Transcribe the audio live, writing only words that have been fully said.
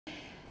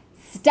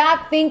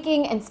Stop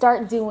thinking and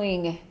start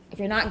doing. If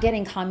you're not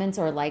getting comments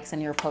or likes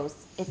on your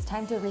posts, it's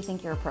time to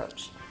rethink your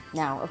approach.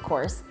 Now, of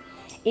course,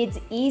 it's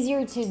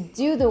easier to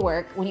do the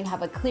work when you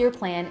have a clear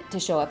plan to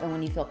show up and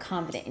when you feel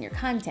confident in your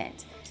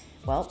content.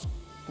 Well,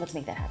 let's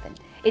make that happen.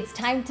 It's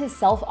time to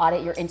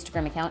self-audit your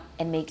Instagram account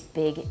and make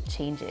big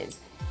changes.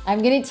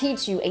 I'm gonna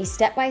teach you a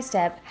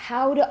step-by-step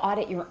how to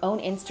audit your own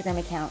Instagram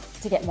account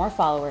to get more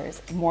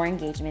followers, more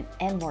engagement,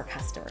 and more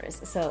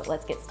customers. So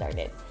let's get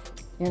started.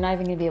 You're not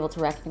even gonna be able to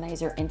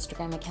recognize your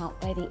Instagram account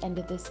by the end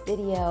of this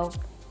video,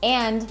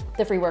 and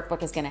the free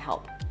workbook is gonna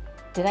help.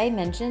 Did I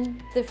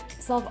mention the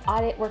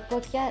self-audit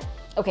workbook yet?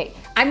 Okay,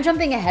 I'm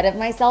jumping ahead of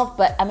myself,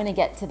 but I'm gonna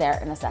get to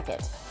there in a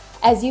second.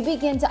 As you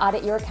begin to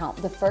audit your account,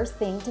 the first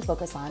thing to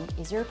focus on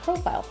is your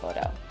profile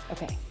photo.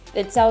 Okay,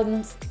 it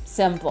sounds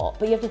simple,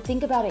 but you have to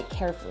think about it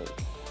carefully.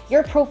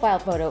 Your profile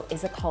photo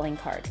is a calling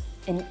card,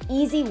 an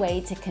easy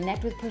way to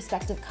connect with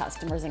prospective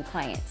customers and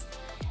clients.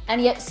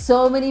 And yet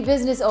so many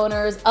business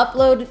owners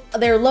upload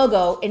their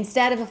logo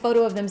instead of a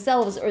photo of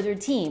themselves or their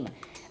team.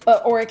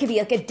 Or it could be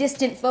like a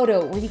distant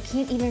photo where you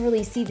can't even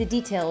really see the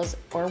details,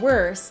 or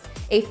worse,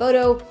 a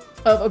photo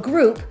of a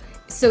group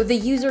so the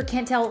user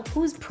can't tell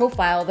whose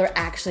profile they're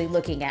actually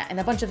looking at, and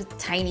a bunch of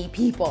tiny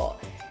people.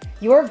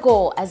 Your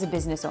goal as a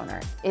business owner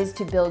is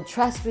to build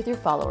trust with your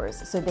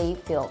followers so they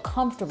feel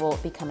comfortable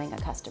becoming a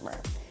customer.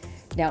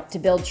 Now, to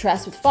build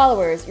trust with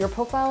followers, your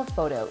profile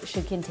photo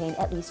should contain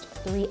at least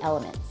 3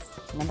 elements.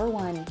 Number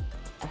 1,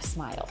 a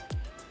smile.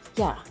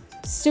 Yeah,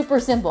 super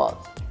simple.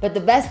 But the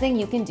best thing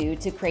you can do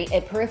to create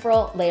a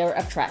peripheral layer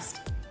of trust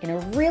in a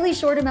really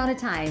short amount of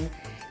time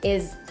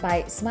is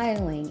by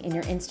smiling in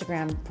your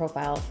Instagram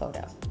profile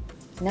photo.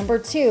 Number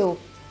 2,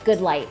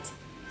 good light.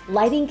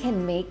 Lighting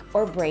can make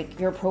or break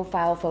your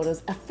profile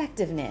photo's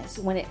effectiveness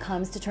when it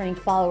comes to turning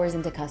followers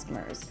into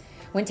customers.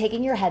 When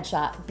taking your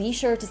headshot, be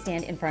sure to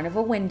stand in front of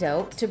a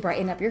window to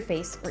brighten up your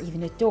face, or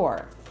even a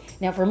door.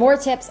 Now, for more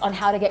tips on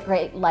how to get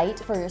great light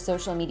for your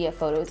social media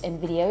photos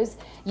and videos,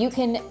 you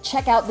can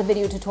check out the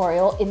video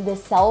tutorial in the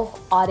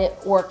self-audit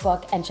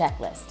workbook and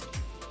checklist.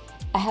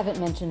 I haven't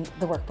mentioned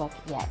the workbook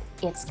yet.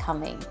 It's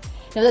coming.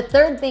 Now, the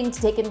third thing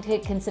to take into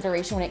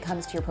consideration when it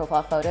comes to your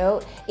profile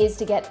photo is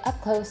to get up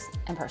close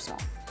and personal.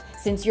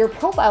 Since your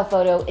profile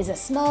photo is a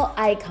small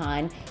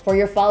icon for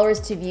your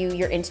followers to view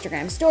your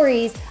Instagram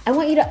stories, I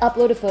want you to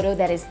upload a photo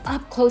that is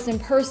up close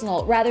and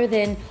personal rather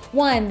than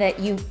one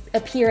that you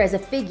appear as a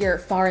figure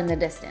far in the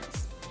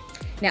distance.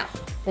 Now,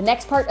 the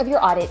next part of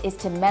your audit is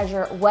to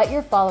measure what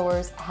your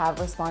followers have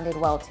responded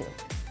well to.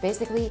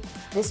 Basically,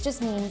 this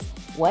just means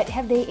what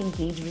have they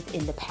engaged with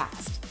in the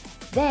past.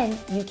 Then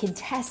you can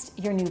test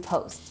your new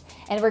posts.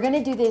 And we're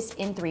gonna do this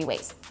in 3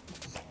 ways.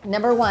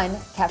 Number 1,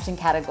 caption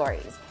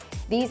categories.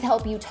 These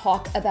help you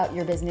talk about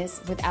your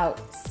business without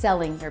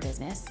selling your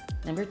business.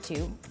 Number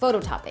 2, photo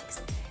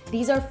topics.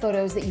 These are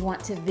photos that you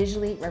want to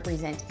visually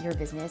represent your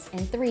business.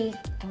 And 3,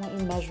 I want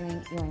you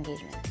measuring your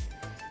engagement.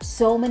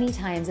 So many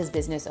times as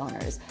business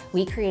owners,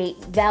 we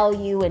create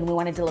value and we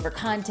want to deliver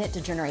content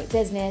to generate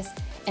business,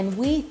 and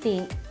we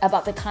think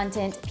about the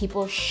content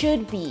people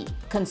should be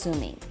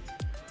consuming.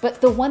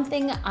 But the one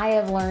thing I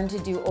have learned to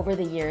do over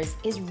the years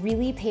is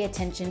really pay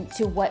attention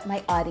to what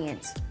my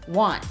audience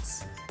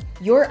wants.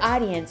 Your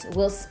audience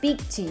will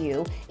speak to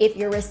you if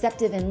you're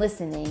receptive and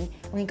listening.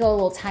 We're gonna go a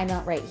little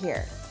timeout right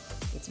here.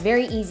 It's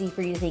very easy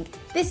for you to think,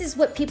 this is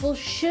what people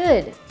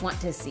should want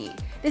to see.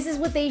 This is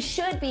what they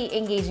should be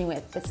engaging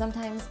with, but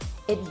sometimes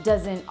it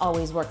doesn't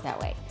always work that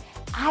way.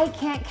 I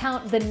can't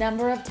count the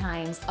number of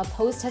times a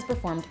post has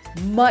performed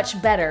much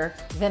better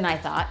than I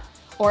thought,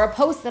 or a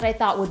post that I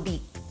thought would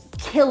be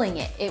killing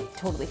it, it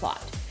totally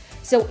flopped.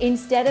 So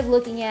instead of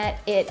looking at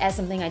it as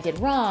something I did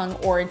wrong,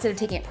 or instead of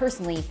taking it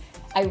personally,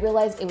 I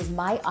realized it was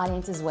my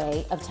audience's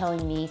way of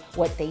telling me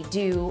what they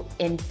do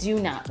and do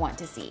not want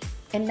to see.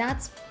 And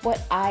that's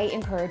what I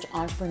encourage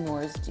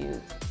entrepreneurs to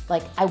do.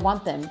 Like, I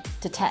want them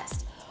to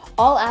test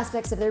all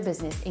aspects of their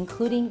business,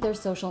 including their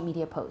social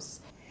media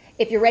posts.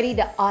 If you're ready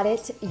to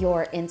audit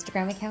your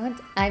Instagram account,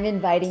 I'm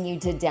inviting you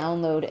to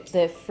download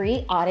the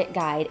free audit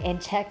guide and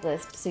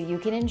checklist so you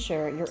can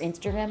ensure your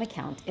Instagram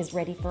account is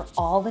ready for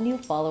all the new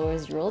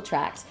followers you'll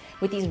attract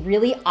with these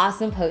really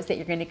awesome posts that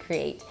you're going to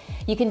create.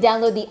 You can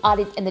download the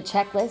audit and the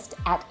checklist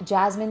at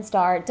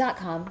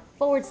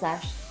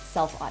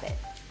jasminestar.com/self-audit.